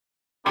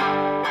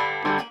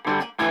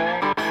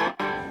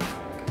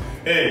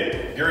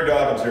Hey, Gary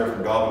Dobyns here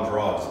from Dobyns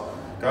Rods.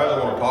 Guys,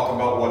 I want to talk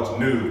about what's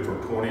new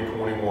for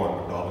 2021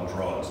 with Dobyns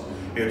Rods.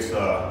 It's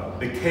the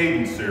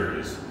Kaden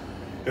series.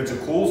 It's a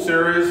cool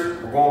series.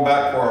 We're going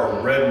back to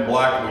our red and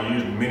black we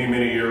used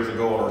many years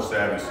ago in our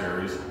Savvy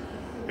series.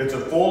 It's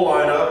a full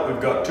lineup.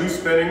 We've got 2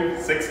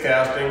 spinning, 6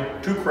 casting,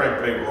 2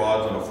 crankbait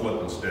rods, and a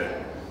flipping stick.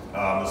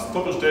 This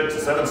flipping stick's a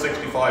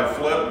 765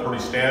 flip,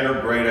 pretty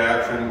standard, great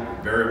action,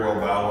 very well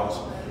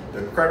balanced.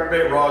 The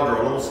crankbait rods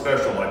are a little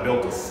special. I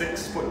built a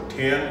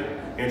 6'10"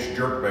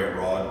 jerkbait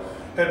rod.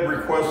 Had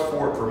requests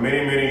for it for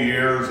many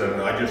years,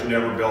 and I just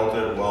never built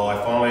it. Well,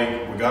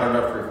 we got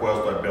enough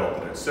requests, I built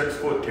it. It's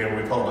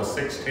 6'10". We call it a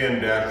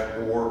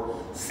 610-4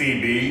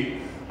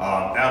 CB.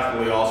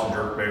 Absolutely awesome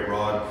jerkbait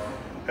rod.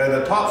 And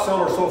the top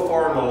seller so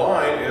far in the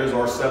line is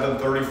our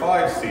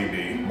 735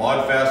 CB.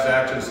 Mod fast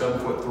action,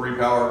 7'3"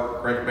 power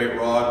crankbait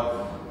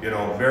rod. You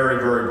know, very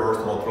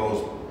versatile,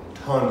 throws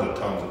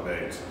tons of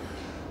baits.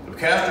 The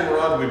casting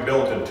rods we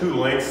built in 2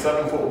 lengths,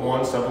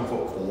 7'1",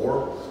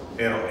 7'4",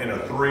 and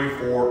a 3,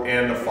 4,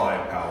 and a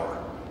 5 power.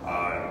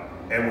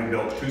 And we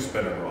built 2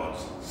 spinning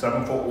rods,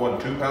 7'1"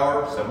 2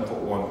 power,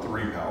 7'1"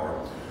 3 power.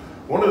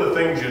 One of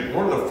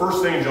the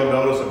first things you'll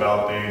notice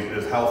about these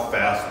is how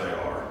fast they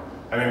are.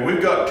 I mean,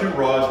 we've got 2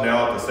 rods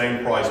now at the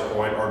same price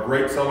point. Our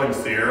great selling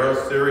Sierra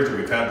series that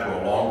we've had for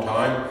a long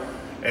time,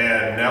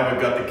 and now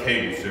we've got the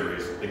Kaden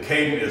series. The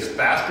Kaden is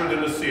faster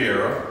than the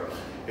Sierra.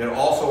 It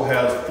also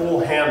has full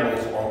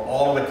handles on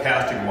all of the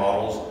casting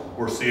models,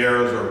 where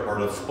Sierras are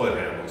the split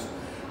handles.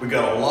 We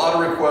got a lot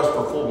of requests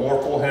for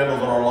more full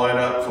handles in our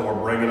lineup, so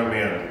we're bringing them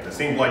in. It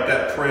seems like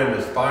that trend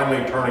is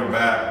finally turning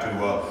back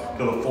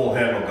to the full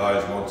handle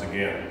guys once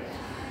again.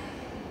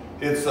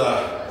 It's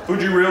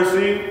Fuji Reel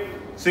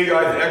Sea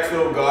Guides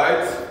XO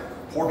guides,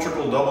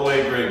 Portugal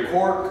AA grade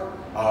cork,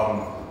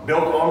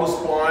 built on the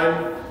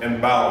spline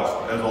and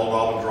ballast, as all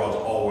Dobyns rods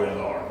always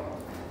are.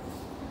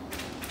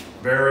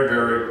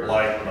 Very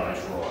light,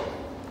 nice rod.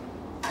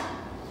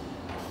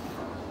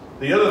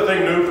 The other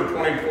thing new for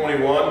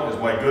 2021 is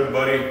my good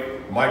buddy,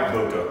 Mike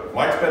Bucca.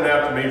 Mike's been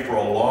after me for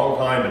a long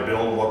time to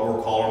build what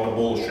we're calling the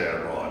bull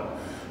shad rod.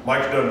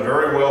 Mike's done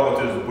very well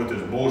with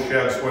his bull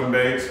shad swim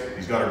baits.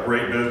 He's got a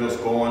great business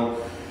going.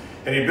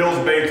 And he builds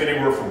baits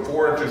anywhere from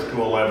 4 inches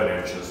to 11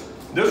 inches.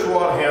 This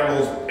rod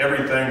handles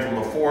everything from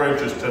the 4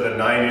 inches to the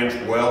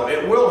 9-inch well.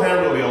 It will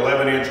handle the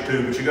 11-inch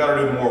too, but you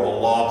gotta do more of a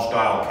lob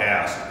style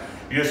cast.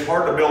 It's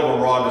hard to build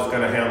a rod that's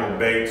gonna handle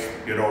baits,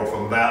 you know,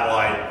 from that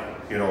light,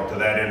 you know, to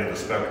that end of the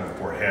spectrum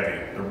for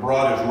heavy. The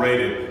rod is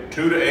rated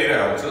 2 to 8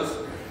 ounces.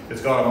 It's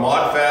got a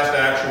mod fast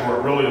action where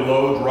it really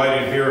loads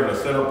right in here in the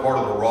center part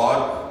of the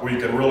rod, where you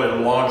can really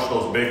launch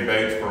those big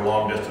baits for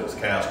long distance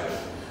casting.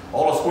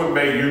 All a swim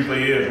bait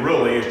usually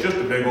is just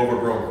a big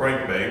overgrown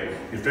crankbait.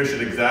 You fish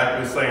it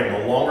exactly the same.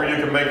 The longer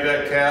you can make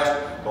that cast,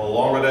 the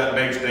longer that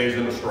bait stays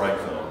in the strike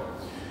zone.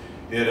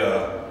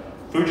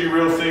 Fuji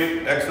Reel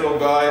Sea XO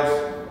guides,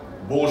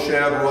 bull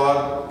shad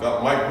rod,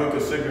 got Mike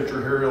Bucca's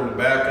signature here on the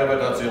back of it.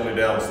 That's the only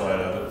downside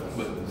of it.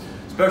 But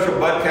special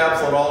butt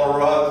caps on all the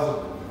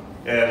rods,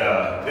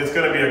 and it's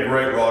going to be a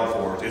great rod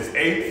for us. It's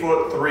 8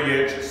 foot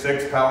 3 inch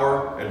 6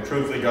 power, and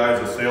truthfully guys,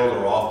 the sales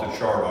are off the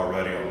chart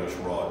already on this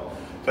rod.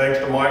 Thanks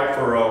to Mike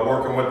for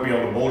working with me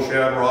on the bull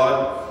shad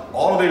rod.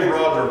 All of these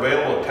rods are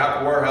available at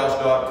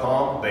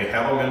tacklewarehouse.com. They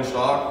have them in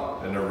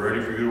stock and they're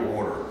ready for you to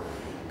order.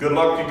 Good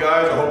luck to you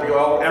guys. I hope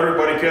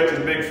everybody catches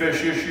big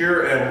fish this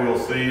year, and we'll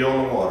see you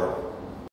on the water.